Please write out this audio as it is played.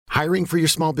Hiring for your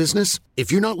small business?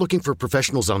 If you're not looking for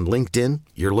professionals on LinkedIn,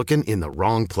 you're looking in the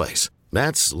wrong place.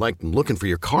 That's like looking for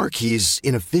your car keys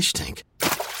in a fish tank.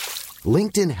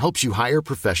 LinkedIn helps you hire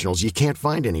professionals you can't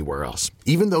find anywhere else,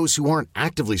 even those who aren't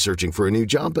actively searching for a new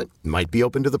job but might be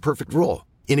open to the perfect role.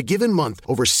 In a given month,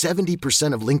 over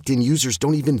 70% of LinkedIn users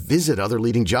don't even visit other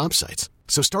leading job sites.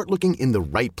 So start looking in the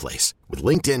right place. With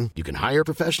LinkedIn, you can hire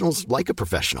professionals like a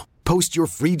professional. Post your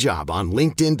free job on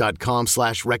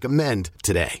linkedin.com/recommend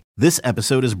today. This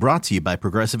episode is brought to you by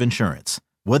Progressive Insurance.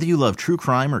 Whether you love true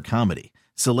crime or comedy,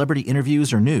 celebrity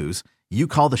interviews or news, you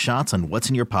call the shots on what's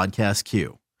in your podcast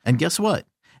queue. And guess what?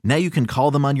 Now you can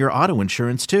call them on your auto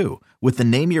insurance too with the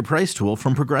Name Your Price tool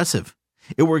from Progressive.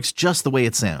 It works just the way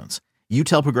it sounds. You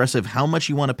tell Progressive how much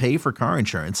you want to pay for car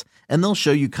insurance, and they'll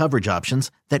show you coverage options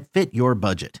that fit your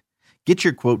budget. Get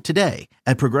your quote today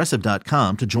at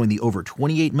Progressive.com to join the over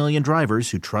 28 million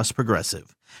drivers who trust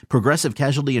Progressive. Progressive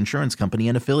Casualty Insurance Company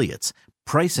and Affiliates.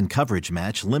 Price and coverage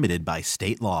match limited by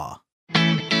state law.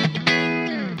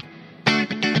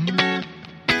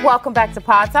 Welcome back to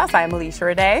Pod Sauce. I am Alicia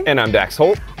Raday. And I'm Dax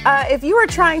Holt. If you are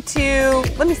trying to,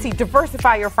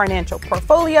 diversify your financial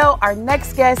portfolio, our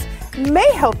next guest may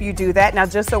help you do that. Now,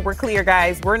 just so we're clear,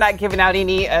 guys, we're not giving out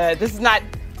any, this is not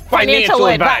financial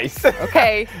advice.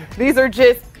 Okay? These are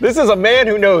just... This is a man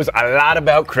who knows a lot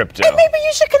about crypto. And maybe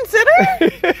you should consider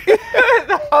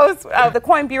the host of the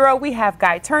Coin Bureau. We have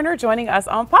Guy Turner joining us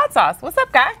on Pod Sauce. What's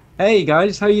up, Guy? Hey,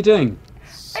 guys. How you doing?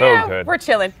 So good. We're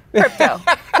chilling. Crypto.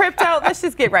 Let's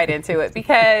just get right into it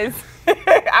because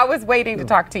I was waiting to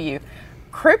talk to you.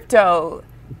 Crypto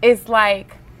is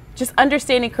like just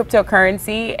understanding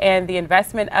cryptocurrency and the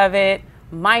investment of it,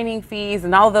 mining fees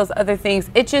and all those other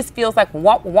things. It just feels like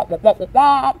womp, womp, womp, womp, womp,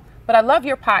 womp. But I love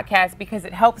your podcast because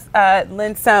it helps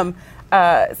lend some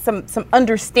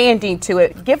understanding to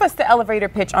it. Give us the elevator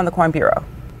pitch on the Coin Bureau.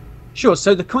 Sure.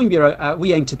 So the Coin Bureau,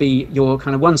 we aim to be your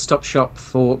kind of one-stop shop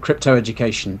for crypto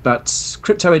education, but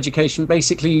crypto education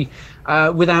basically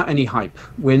without any hype.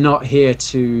 We're not here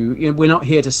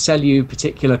to sell you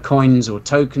particular coins or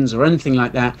tokens or anything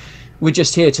like that. We're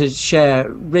just here to share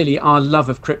really our love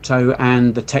of crypto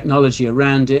and the technology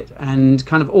around it and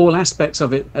kind of all aspects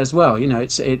of it as well. You know,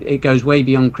 it goes way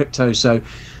beyond crypto. So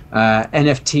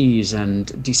NFTs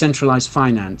and decentralized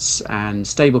finance and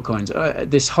stablecoins,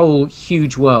 this whole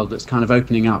huge world that's kind of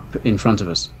opening up in front of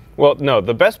us. Well, no,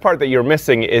 the best part that you're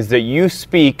missing is that you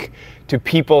speak to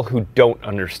people who don't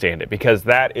understand it, because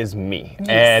that is me.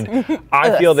 Yes. And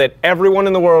I feel that everyone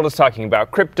in the world is talking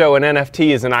about crypto and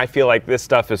NFTs, and I feel like this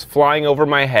stuff is flying over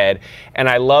my head. And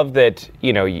I love that,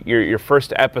 you know, your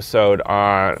first episode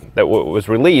that was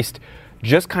released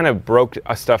just kind of broke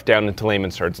stuff down into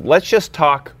layman's terms. Let's just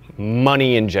talk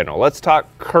money in general. Let's talk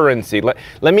currency. Let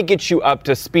me get you up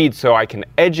to speed so I can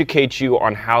educate you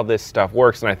on how this stuff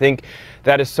works. And I think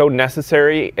that is so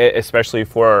necessary, especially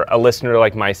for a listener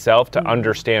like myself, to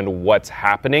understand what's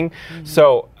happening.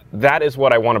 So that is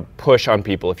what I want to push on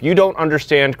people. If you don't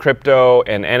understand crypto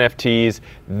and NFTs,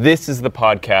 this is the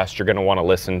podcast you're going to want to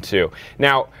listen to.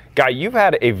 Now, Guy, you've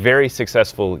had a very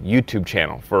successful YouTube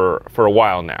channel for a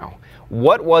while now.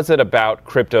 What was it about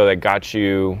crypto that got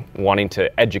you wanting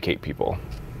to educate people?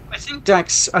 I think,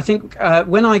 Dax,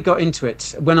 when I got into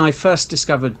it, when I first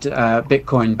discovered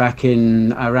Bitcoin back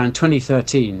in around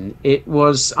 2013, it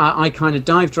was, I kind of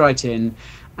dived right in.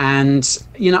 And,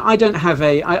 you know, I didn't have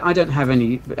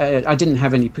any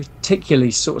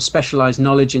particularly sort of specialized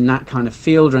knowledge in that kind of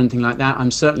field or anything like that.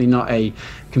 I'm certainly not a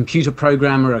computer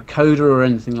programmer, a coder or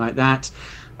anything like that.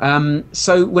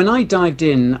 So when I dived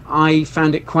in, I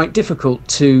found it quite difficult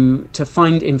to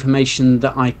find information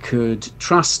that I could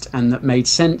trust and that made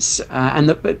sense, and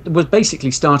that was basically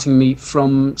starting me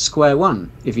from square one,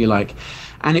 if you like.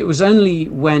 And it was only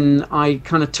when I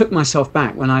kind of took myself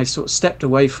back, when I sort of stepped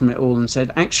away from it all and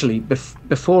said, actually,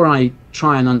 before I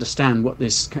try and understand what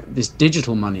this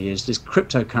digital money is, this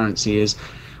cryptocurrency is,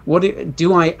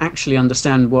 do I actually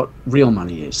understand what real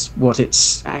money is, what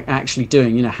it's actually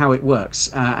doing, you know, how it works,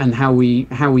 and how we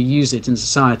use it in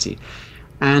society.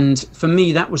 And for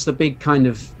me, that was the big kind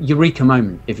of eureka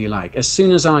moment, if you like. As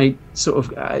soon as I sort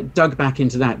of dug back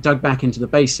into the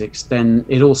basics, then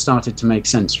it all started to make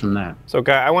sense from there. So,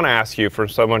 Guy, I want to ask you, for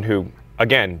someone who,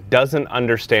 again, doesn't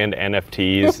understand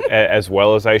NFTs as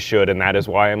well as I should, and that is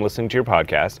why I'm listening to your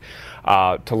podcast,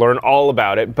 to learn all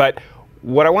about it. But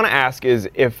what I want to ask is,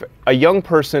 if a young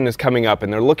person is coming up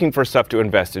and they're looking for stuff to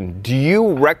invest in, do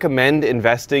you recommend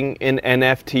investing in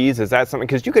NFTs? Is that something,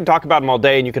 because you can talk about them all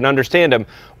day and you can understand them,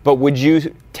 but would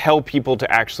you tell people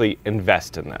to actually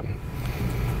invest in them?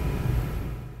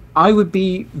 I would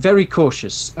be very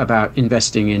cautious about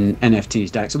investing in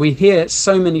NFTs, Dax. We hear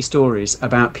so many stories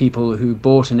about people who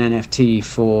bought an NFT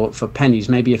for pennies,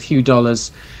 maybe a few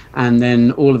dollars, and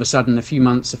then all of a sudden, a few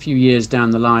months, a few years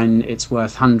down the line, it's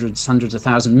worth hundreds of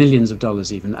thousands, millions of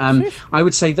dollars even. I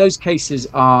would say those cases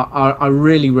are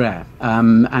really rare,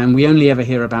 and we only ever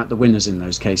hear about the winners in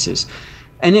those cases.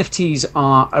 NFTs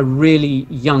are a really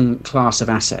young class of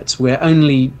assets. We're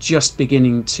only just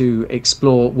beginning to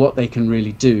explore what they can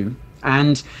really do.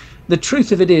 And the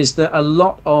truth of it is that a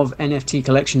lot of NFT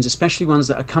collections, especially ones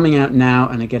that are coming out now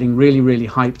and are getting really, really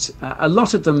hyped, a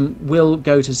lot of them will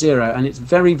go to zero. And it's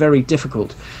very, very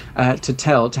difficult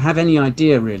to have any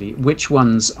idea really which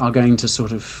ones are going to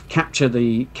sort of capture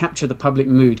the public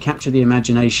mood, capture the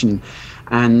imagination,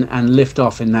 and lift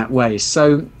off in that way.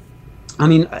 So I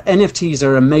mean, NFTs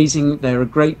are amazing. They're a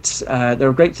great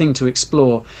thing to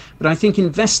explore. But I think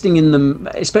investing in them,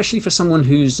 especially for someone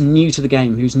who's new to the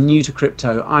game, who's new to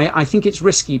crypto, I think it's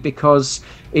risky because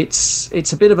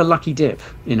it's a bit of a lucky dip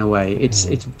in a way. It's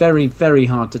very, very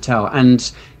hard to tell,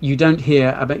 and you don't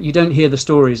hear the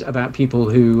stories about people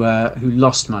who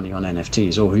lost money on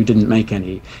NFTs or who didn't make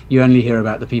any. You only hear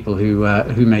about the people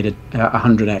who made a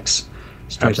 100x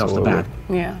straight off the bat.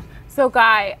 Yeah. So,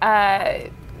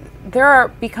 Guy. There are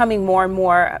becoming more and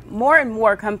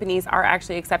more companies are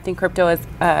actually accepting crypto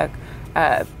as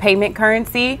payment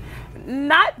currency.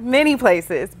 Not many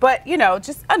places, but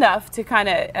just enough to kind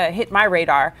of hit my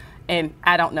radar. And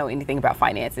I don't know anything about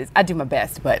finances. I do my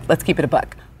best, but let's keep it a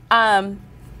buck. On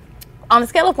a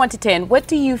scale of 1 to 10, what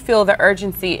do you feel the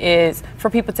urgency is for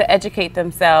people to educate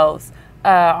themselves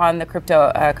on the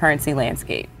cryptocurrency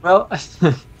landscape? Well,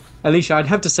 Alicia, I'd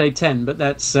have to say 10, but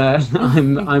that's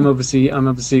I'm obviously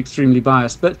extremely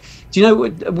biased. But do you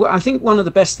know, I think one of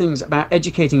the best things about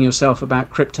educating yourself about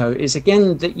crypto is,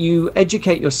 again, that you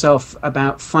educate yourself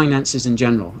about finances in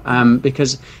general,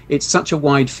 because it's such a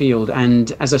wide field.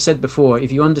 And as I said before,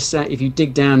 if you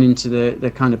dig down into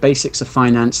the kind of basics of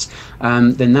finance,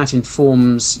 then that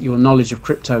informs your knowledge of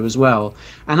crypto as well.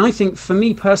 And I think for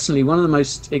me personally, one of the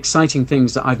most exciting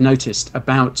things that I've noticed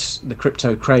about the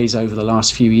crypto craze over the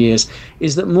last few years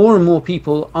is that more and more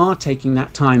people are taking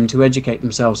that time to educate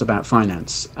themselves about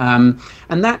finance.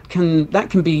 And that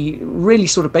can be really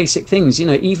sort of basic things,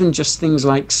 even just things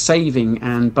like saving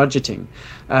and budgeting,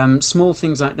 small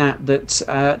things like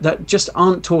that just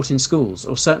aren't taught in schools,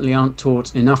 or certainly aren't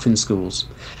taught enough in schools.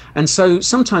 And so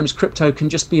sometimes crypto can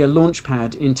just be a launch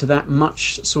pad into that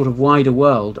much sort of wider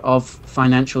world of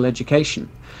financial education.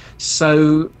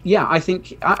 So yeah, I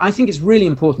think it's really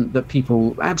important that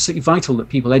absolutely vital that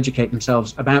people educate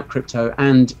themselves about crypto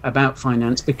and about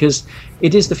finance, because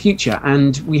it is the future,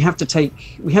 and we have to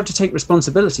take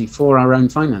responsibility for our own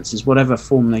finances, whatever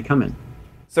form they come in.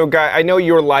 So, Guy, I know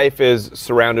your life is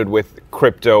surrounded with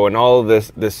crypto and all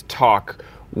of this talk.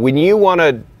 When you want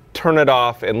to turn it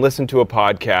off and listen to a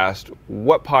podcast,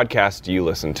 what podcast do you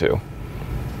listen to?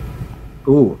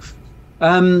 Ooh.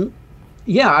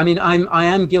 Yeah, I mean, I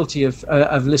am guilty of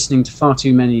listening to far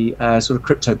too many sort of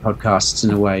crypto podcasts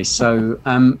in a way. So,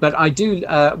 but I do.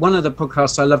 One of the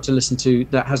podcasts I love to listen to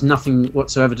that has nothing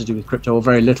whatsoever to do with crypto, or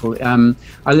very little.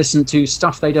 I listen to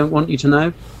Stuff They Don't Want You to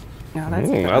Know. Oh,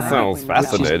 that sounds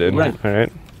fascinating. Right. All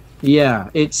right. Yeah,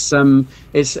 it's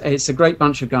a great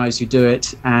bunch of guys who do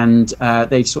it, and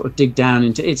they sort of dig down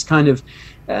into it's kind of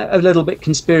a little bit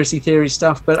conspiracy theory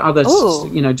stuff, but others,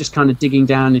 just kind of digging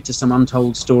down into some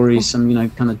untold stories, some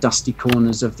kind of dusty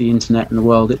corners of the internet and the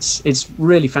world. It's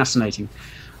really fascinating.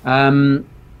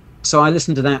 So I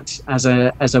listen to that as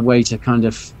a way to kind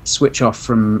of switch off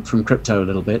from crypto a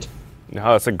little bit. No,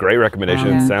 that's a great recommendation.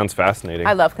 It sounds fascinating.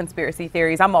 I love conspiracy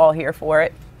theories. I'm all here for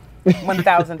it.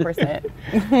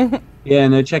 1,000%. Yeah,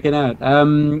 no, check it out.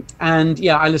 And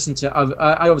yeah, I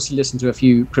obviously listen to a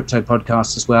few crypto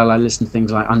podcasts as well. I listen to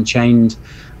things like Unchained.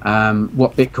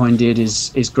 What Bitcoin Did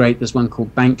is great. There's one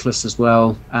called Bankless as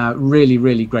well. Really,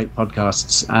 really great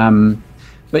podcasts.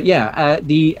 But yeah,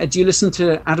 do you listen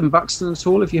to Adam Buxton at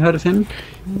all? Have you heard of him?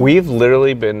 We've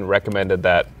literally been recommended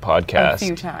that podcast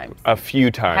a few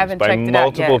times by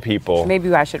multiple people.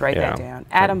 Maybe I should write that down.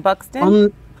 Adam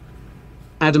Buxton.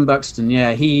 Adam Buxton,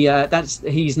 yeah,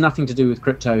 he's nothing to do with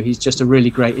crypto. He's just a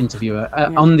really great interviewer.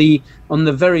 On the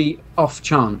very off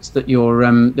chance that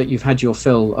you've had your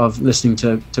fill of listening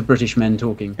to British men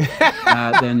talking,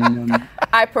 then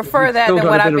I prefer that than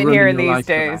what I've been hearing these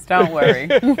days. Don't worry.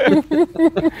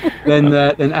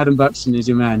 Then Adam Buxton is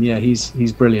your man. Yeah,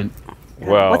 he's brilliant.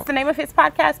 Well, what's the name of his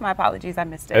podcast? My apologies, I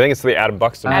missed it. I think it's the Adam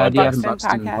Buxton podcast. The Adam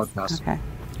Buxton podcast. Okay.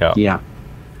 Yeah,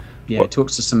 it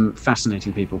talks to some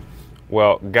fascinating people.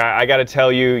 Well, Guy, I got to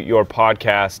tell you, your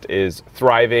podcast is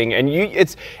thriving, and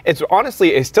it's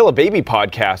honestly still a baby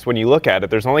podcast when you look at it.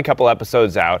 There's only a couple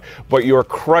episodes out, but you're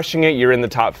crushing it. You're in the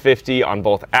top 50 on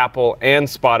both Apple and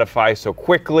Spotify so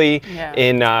quickly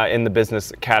in the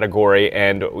business category,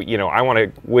 and I want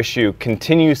to wish you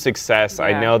continued success.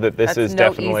 I know that this is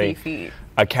definitely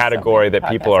a category that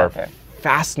people are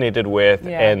fascinated with,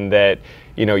 and that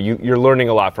you're learning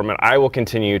a lot from it. I will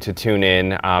continue to tune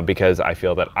in because I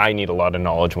feel that I need a lot of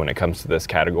knowledge when it comes to this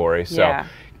category. So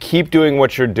keep doing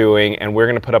what you're doing, and we're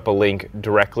going to put up a link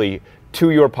directly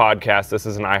to your podcast. This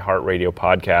is an iHeartRadio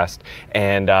podcast,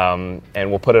 and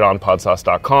we'll put it on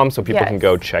podsauce.com so people can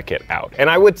go check it out. And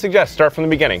I would suggest start from the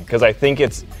beginning, because I think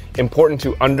it's important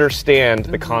to understand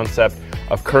the concept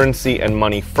of currency and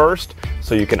money first,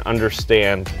 so you can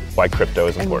understand why crypto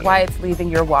is important. And why it's leaving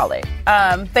your wallet.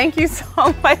 Thank you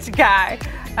so much, Guy,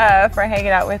 for hanging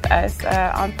out with us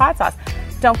on Pod Sauce.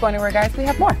 Don't go anywhere, guys. We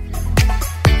have more.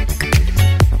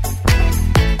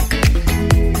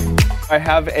 I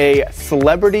have a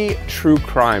celebrity true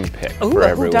crime pick for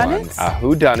everyone.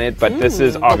 Whodunit, but this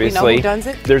is obviously,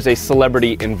 there's a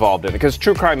celebrity involved in it, because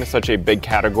true crime is such a big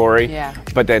category.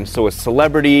 But then so is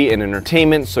celebrity and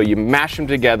entertainment, so you mash them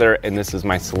together, and this is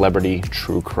my celebrity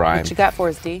true crime. What you got for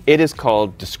us, D? It is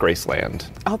called Disgraceland.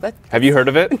 Oh, have you heard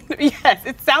of it? Yes,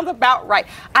 it sounds about right.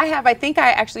 I have. I think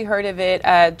I actually heard of it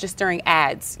just during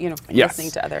ads,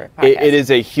 listening to other podcasts. It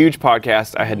is a huge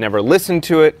podcast. I had never listened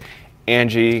to it.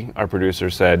 Angie, our producer,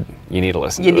 said you need to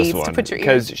listen to this one,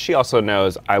 because she also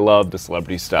knows I love the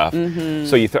celebrity stuff.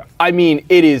 So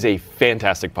it is a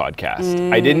fantastic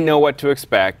podcast. I didn't know what to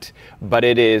expect, but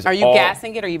it is. Are you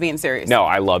gassing it, or are you being serious? No,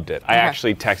 I loved it. I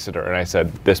actually texted her and I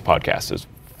said, this podcast is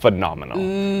phenomenal.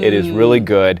 It is really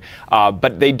good.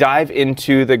 But they dive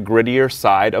into the grittier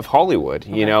side of Hollywood,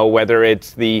 whether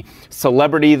it's the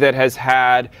celebrity that has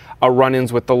had a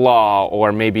run-ins with the law,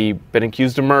 or maybe been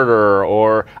accused of murder,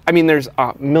 or, there's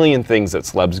a million things that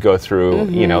celebs go through.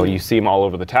 You see them all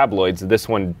over the tabloids. This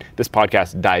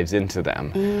podcast dives into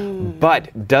them,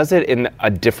 but does it in a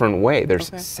different way.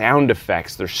 There's sound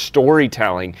effects, there's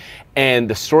storytelling, and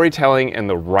the storytelling and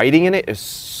the writing in it is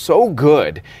so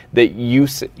good that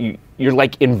you're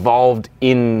like involved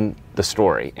in the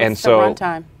story. What's the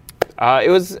runtime?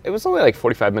 It was only like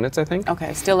 45 minutes, I think.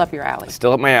 Okay, still up your alley.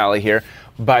 Still up my alley here.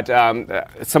 But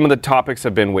some of the topics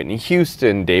have been Whitney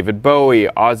Houston, David Bowie,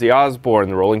 Ozzy Osbourne,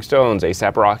 the Rolling Stones,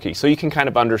 A$AP Rocky. So you can kind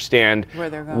of understand where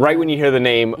they're going. Right when you hear the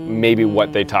name, maybe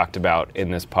what they talked about in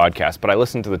this podcast. But I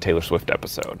listened to the Taylor Swift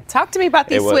episode. Talk to me about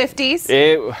these Swifties.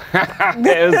 It was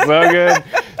so good.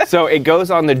 So it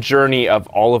goes on the journey of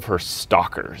all of her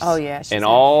stalkers. Oh, yeah. And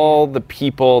all the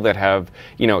people that have,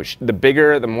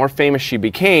 the more famous she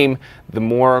became, the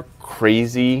more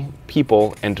crazy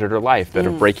people entered her life that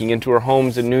are breaking into her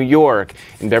homes in New York,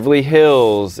 in Beverly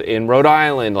Hills, in Rhode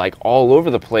Island, like all over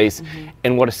the place,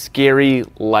 and what a scary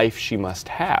life she must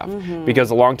have. Because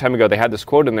a long time ago, they had this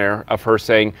quote in there of her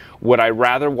saying, would I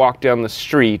rather walk down the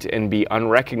street and be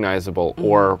unrecognizable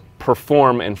or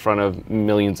perform in front of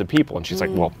millions of people? And she's like,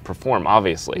 well, perform,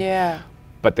 obviously. Yeah.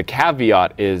 But the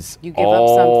caveat is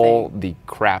all the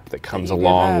crap that comes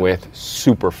along with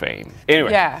super fame.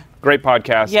 Anyway, great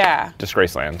podcast. Yeah.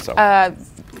 Disgraceland. So.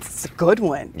 It's a good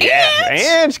one. Yeah,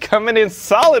 Ange coming in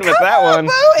solid with that one.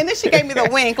 Boo. And then she gave me the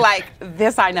wink like,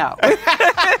 this I know.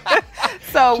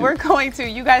 So we're going to,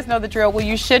 you guys know the drill. Well,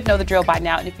 you should know the drill by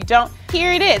now. And if you don't,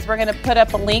 here it is. We're going to put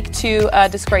up a link to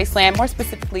Disgraceland, more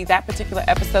specifically that particular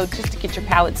episode, just to get your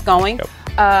palates going.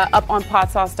 Up on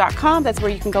podsauce.com. That's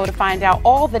where you can go to find out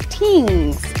all the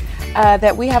teams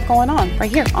that we have going on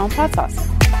right here on Pod Sauce.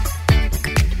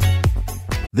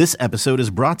 This episode is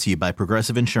brought to you by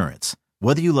Progressive Insurance.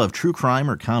 Whether you love true crime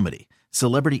or comedy,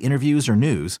 celebrity interviews or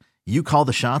news, you call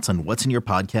the shots on what's in your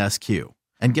podcast queue.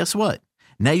 And guess what?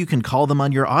 Now you can call them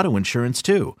on your auto insurance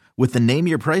too, with the Name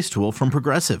Your Price tool from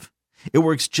Progressive. It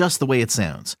works just the way it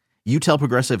sounds. You tell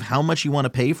Progressive how much you want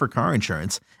to pay for car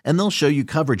insurance, and they'll show you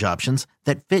coverage options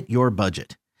that fit your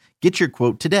budget. Get your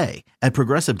quote today at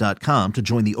Progressive.com to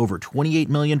join the over 28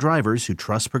 million drivers who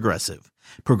trust Progressive.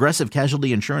 Progressive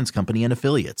Casualty Insurance Company and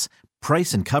Affiliates.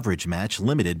 Price and coverage match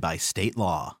limited by state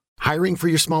law. Hiring for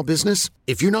your small business?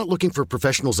 If you're not looking for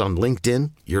professionals on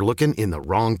LinkedIn, you're looking in the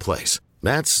wrong place.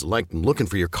 That's like looking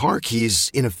for your car keys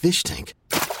in a fish tank.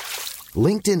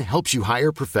 LinkedIn helps you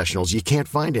hire professionals you can't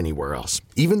find anywhere else,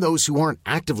 even those who aren't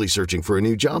actively searching for a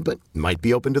new job but might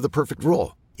be open to the perfect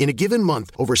role. In a given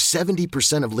month, over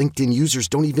 70% of LinkedIn users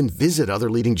don't even visit other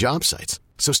leading job sites.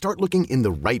 So start looking in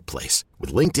the right place.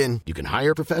 With LinkedIn, you can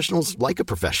hire professionals like a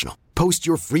professional. Post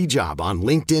your free job on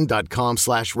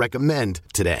linkedin.com/recommend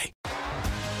today.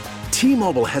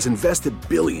 T-Mobile has invested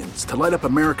billions to light up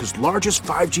America's largest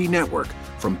 5G network,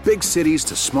 from big cities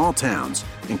to small towns,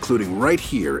 including right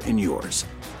here in yours.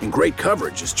 And great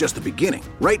coverage is just the beginning.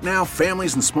 Right now,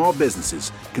 families and small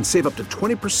businesses can save up to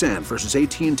 20% versus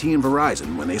AT&T and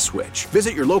Verizon when they switch.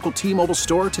 Visit your local T-Mobile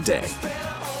store today.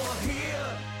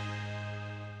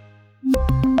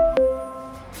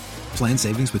 Plan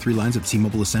savings with 3 lines of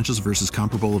T-Mobile Essentials versus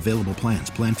comparable available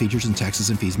plans. Plan features and taxes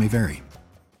and fees may vary.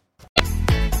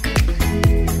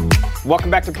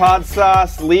 Welcome back to Pod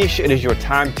Sauce. Leash, it is your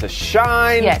time to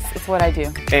shine. Yes, it's what I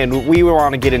do. And we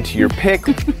want to get into your pick.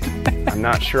 I'm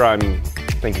not sure I'm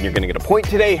thinking you're going to get a point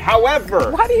today.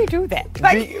 However, Why do you do that?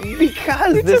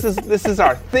 because this is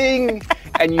our thing,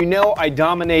 and you know I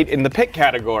dominate in the pick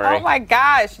category. Oh my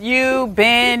gosh, you,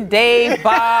 Ben, Dave,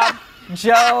 Bob,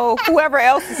 Joe, whoever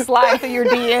else is sliding through your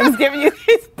DMs giving you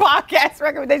these podcast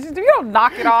recommendations. If you don't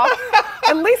knock it off,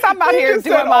 at least I'm out here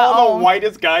doing my all own. The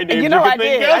whitest guy named You know I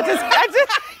think did. of. I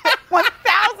just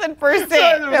 1,000%.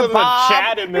 There was a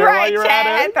Chad in there while you were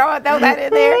at it. Throw that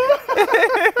in there.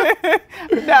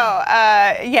 No,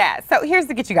 yeah. So here's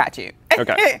the Get You Got You.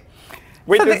 Okay.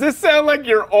 Wait, does this sound like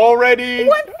you're already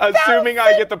assuming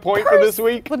I get the point for this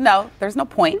week? Well, no, there's no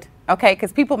point. Okay,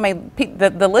 because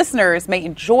the listeners may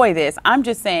enjoy this. I'm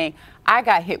just saying I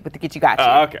got hit with the Get You Got You.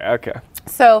 Okay.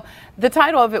 So the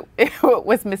title of it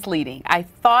was misleading. I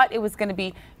thought it was going to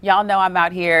be, y'all know I'm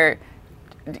out here,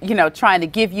 trying to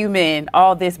give you men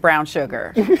all this brown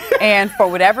sugar. And for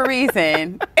whatever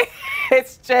reason,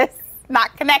 it's just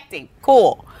not connecting.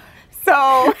 Cool.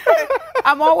 So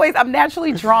I'm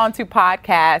naturally drawn to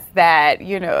podcasts that,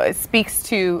 it speaks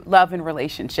to love and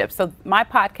relationships. So my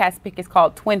podcast pick is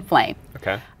called Twin Flame.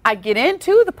 Okay. I get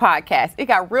into the podcast. It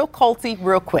got real culty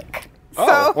real quick.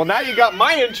 Oh, well, now you got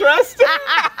my interest.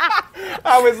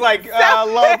 I was like,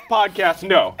 love podcast.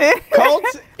 No. Cult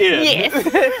in.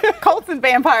 Yes. Cults and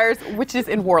vampires, witches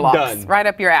and warlocks. Done. Right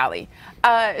up your alley.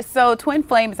 So Twin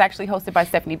Flame is actually hosted by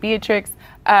Stephanie Beatrix.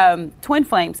 Twin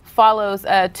Flames follows 2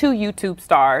 YouTube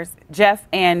stars, Jeff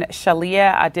and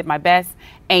Shalia. I did my best.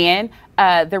 And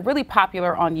they're really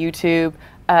popular on YouTube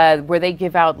where they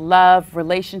give out love,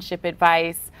 relationship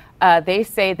advice. They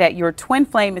say that your twin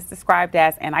flame is described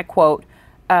as, and I quote,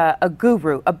 a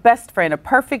guru, a best friend, a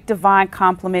perfect divine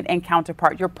complement and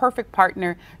counterpart, your perfect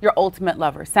partner, your ultimate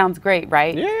lover. Sounds great,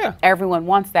 right? Yeah. Everyone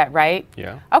wants that, right?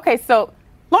 Yeah. Okay, so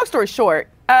long story short,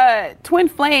 Twin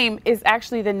Flame is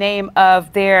actually the name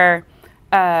of their,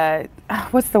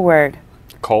 what's the word?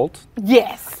 Cult?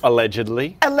 Yes.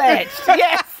 Allegedly. Alleged,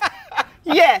 yes.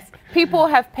 Yes. People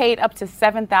have paid up to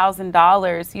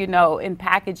 $7,000, in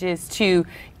packages to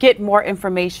get more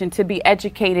information, to be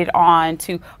educated on,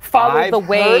 to follow the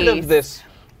ways. I've heard of this.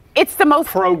 It's the most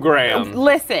program.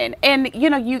 Listen, and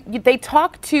they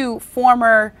talk to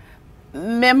former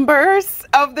members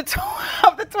of the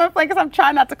Twin Flame, because I'm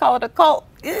trying not to call it a cult.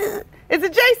 It's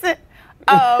adjacent.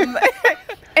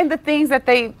 And the things that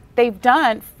they've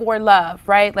done for love,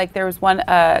 right? Like there was one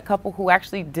couple who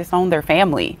actually disowned their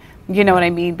family. You know what I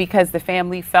mean? Because the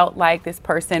family felt like this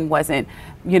person wasn't,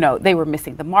 they were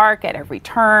missing the mark at every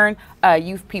turn.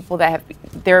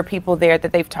 There are people there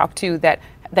that they've talked to that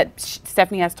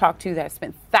Stephanie has talked to that have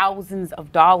spent thousands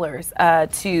of dollars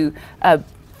to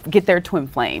get their twin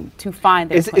flame, to find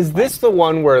their twin flame. Is this the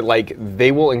one where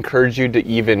they will encourage you to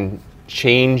even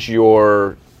change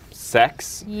your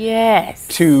sex? Yes.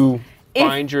 To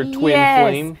find your twin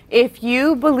flame? If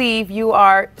you believe you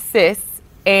are cis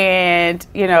and,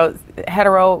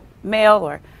 hetero male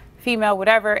or female,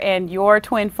 whatever, and your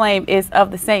twin flame is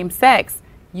of the same sex,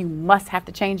 you must have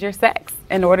to change your sex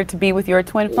in order to be with your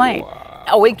twin flame. Wow.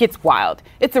 Oh, it gets wild.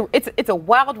 It's a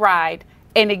wild ride,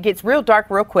 and it gets real dark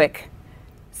real quick.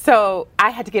 So I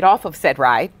had to get off of said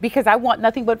ride because I want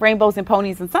nothing but rainbows and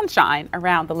ponies and sunshine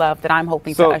around the love that I'm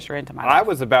hoping to usher into my life. I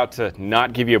was about to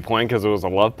not give you a point because it was a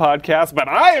love podcast, but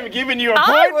I am giving you a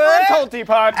point for a culty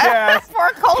podcast. For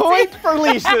a culty. Point for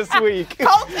Leash this week.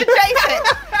 Cult adjacent.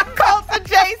 Cult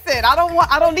adjacent. I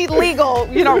don't need legal,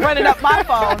 running up my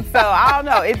phone. So I don't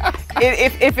know.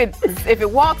 If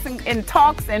it walks and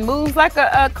talks and moves like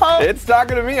a cult, it's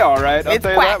talking to me, all right. I'll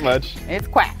tell you that much. It's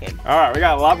quacking. All right, we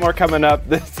got a lot more coming up.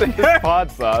 This is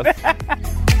Pod Sauce.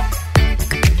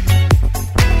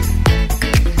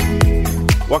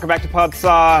 Welcome back to Pod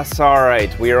Sauce. All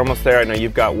right, we are almost there. I know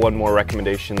you've got one more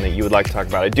recommendation that you would like to talk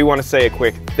about. I do want to say a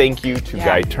quick thank you to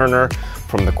Guy Turner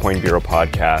from the Coin Bureau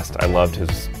podcast. I loved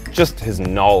his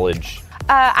knowledge.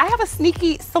 I have a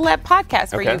sneaky celeb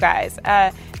podcast for you guys.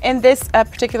 In this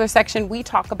particular section, we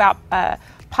talk about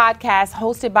podcast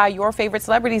hosted by your favorite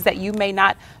celebrities that you may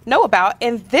not know about.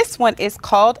 And this one is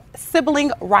called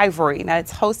Sibling Rivalry. Now,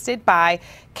 it's hosted by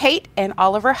Kate and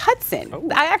Oliver Hudson. Ooh.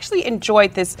 I actually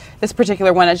enjoyed this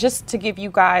particular one. Just to give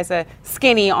you guys a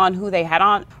skinny on who they had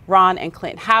on, Ron and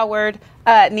Clint Howard,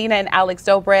 Nina and Alex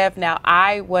Dobrev. Now,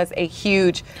 I was a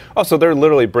huge... Oh, so they're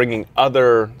literally bringing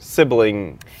other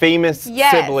famous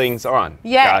siblings on.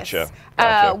 Yes. Gotcha.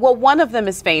 Well, one of them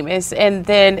is famous, and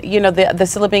then,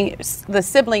 the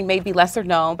sibling may be lesser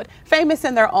known, but famous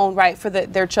in their own right for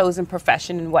their chosen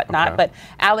profession and whatnot. Okay. But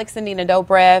Alex and Nina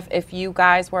Dobrev, if you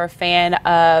guys were a fan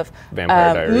of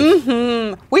Vampire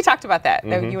Diaries. We talked about that.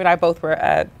 You and I both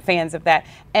were fans of that.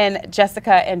 And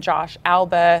Jessica and Josh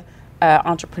Alba,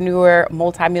 entrepreneur,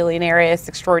 multimillionaire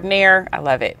extraordinaire. I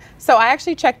love it. So I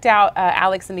actually checked out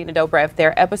Alex and Nina Dobrev,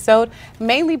 their episode,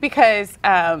 mainly because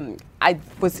I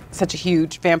was such a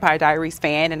huge Vampire Diaries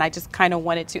fan, and I just kind of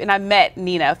wanted to. And I met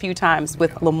Nina a few times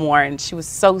with Lamorne, and she was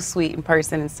so sweet in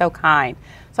person and so kind.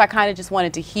 So I kind of just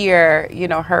wanted to hear,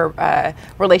 her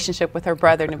relationship with her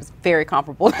brother, and it was very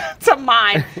comparable to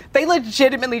mine. They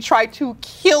legitimately tried to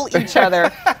kill each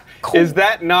other. Is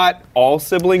that not all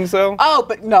siblings, though? Oh,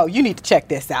 but no, you need to check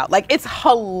this out. Like, it's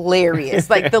hilarious.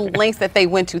 Like, the lengths that they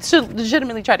went to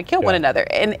legitimately try to kill one another.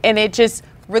 And it just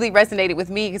really resonated with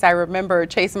me because I remember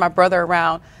chasing my brother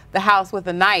around the house with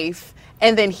a knife.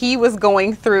 And then he was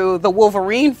going through the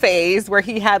Wolverine phase where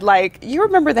he had, you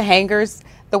remember the hangers?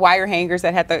 The wire hangers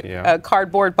that had the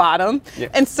cardboard bottom. Yeah.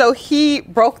 And so he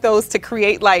broke those to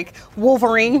create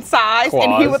Wolverine size. Claws.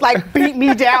 And he would beat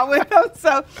me down with them.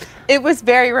 So it was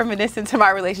very reminiscent to my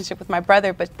relationship with my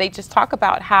brother. But they just talk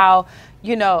about how,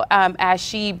 as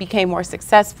she became more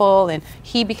successful and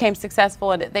he became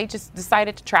successful, and they just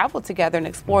decided to travel together and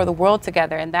explore the world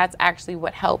together. And that's actually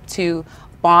what helped to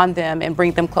bond them and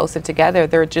bring them closer together.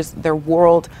 Their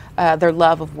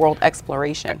love of world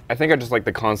exploration. I think I just like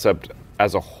the concept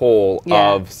as a whole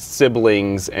of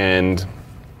siblings and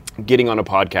getting on a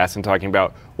podcast and talking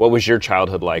about what was your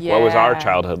childhood like? What was our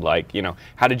childhood like?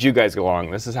 How did you guys get along?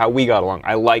 This is how we got along.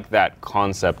 I like that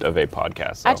concept of a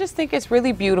podcast. So. I just think it's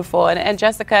really beautiful. And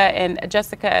Jessica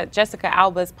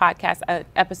Alba's podcast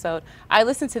episode, I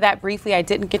listened to that briefly. I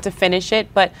didn't get to finish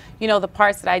it, but the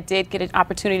parts that I did get an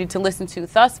opportunity to listen to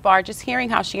thus far, just hearing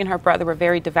how she and her brother were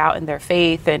very devout in their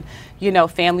faith, and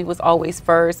family was always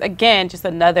first. Again, just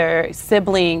another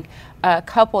sibling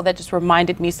couple that just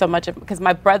reminded me so much of, because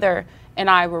my brother and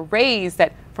I were raised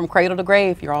that from cradle to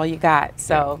grave, you're all you got.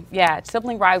 So,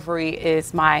 Sibling Rivalry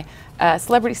is my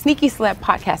sneaky celeb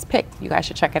podcast pick. You guys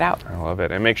should check it out. I love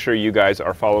it. And make sure you guys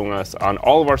are following us on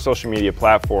all of our social media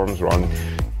platforms. We're on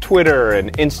Twitter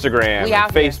and Instagram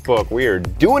and Facebook. We are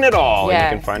doing it all. Yes.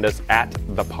 And you can find us at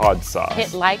The Pod Sauce.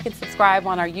 Hit like and subscribe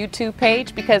on our YouTube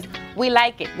page because we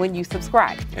like it when you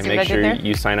subscribe. And make sure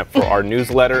you sign up for our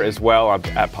newsletter as well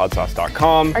at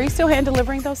podsauce.com. Are you still hand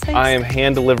delivering those things? I am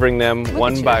hand delivering them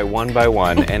one by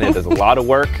one, and it is a lot of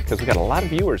work because we got a lot of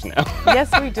viewers now.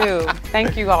 Yes, we do.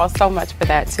 Thank you all so much for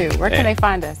that too. Where can they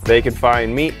find us? They can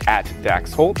find me at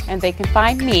Dax Holt. And they can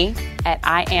find me at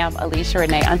I am Alicia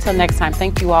Renee. Until next time,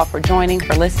 thank you all for joining,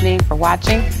 for listening, for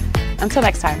watching. Until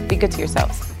next time, be good to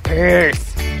yourselves.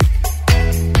 Peace.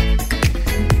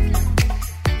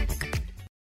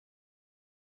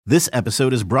 This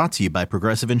episode is brought to you by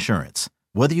Progressive Insurance.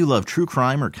 Whether you love true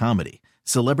crime or comedy,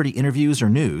 celebrity interviews or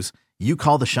news, you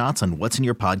call the shots on what's in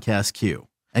your podcast queue.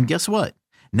 And guess what?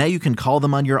 Now you can call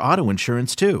them on your auto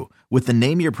insurance too with the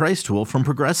Name Your Price tool from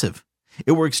Progressive.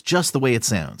 It works just the way it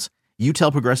sounds. You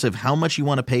tell Progressive how much you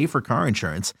want to pay for car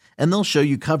insurance, and they'll show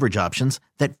you coverage options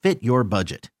that fit your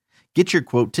budget. Get your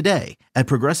quote today at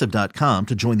Progressive.com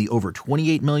to join the over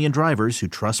 28 million drivers who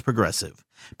trust Progressive.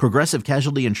 Progressive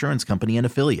Casualty Insurance Company and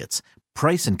Affiliates.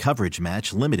 Price and coverage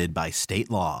match limited by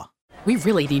state law. We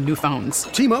really need new phones.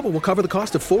 T-Mobile will cover the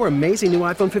cost of 4 amazing new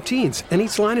iPhone 15s, and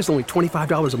each line is only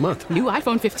 $25 a month. New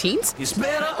iPhone 15s? It's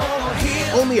better over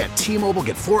here. Only at T-Mobile,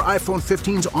 get 4 iPhone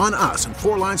 15s on us and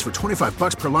 4 lines for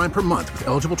 $25 per line per month with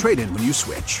eligible trade-in when you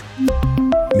switch.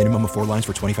 Minimum of 4 lines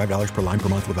for $25 per line per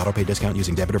month with autopay discount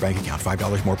using debit or bank account.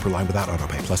 $5 more per line without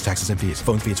autopay, plus taxes and fees.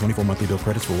 Phone fee at 24 monthly bill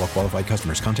credits for well-qualified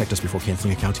customers. Contact us before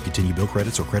canceling account to continue bill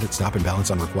credits or credit stop and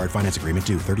balance on required finance agreement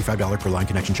due. $35 per line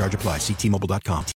connection charge applies. See T-Mobile.com.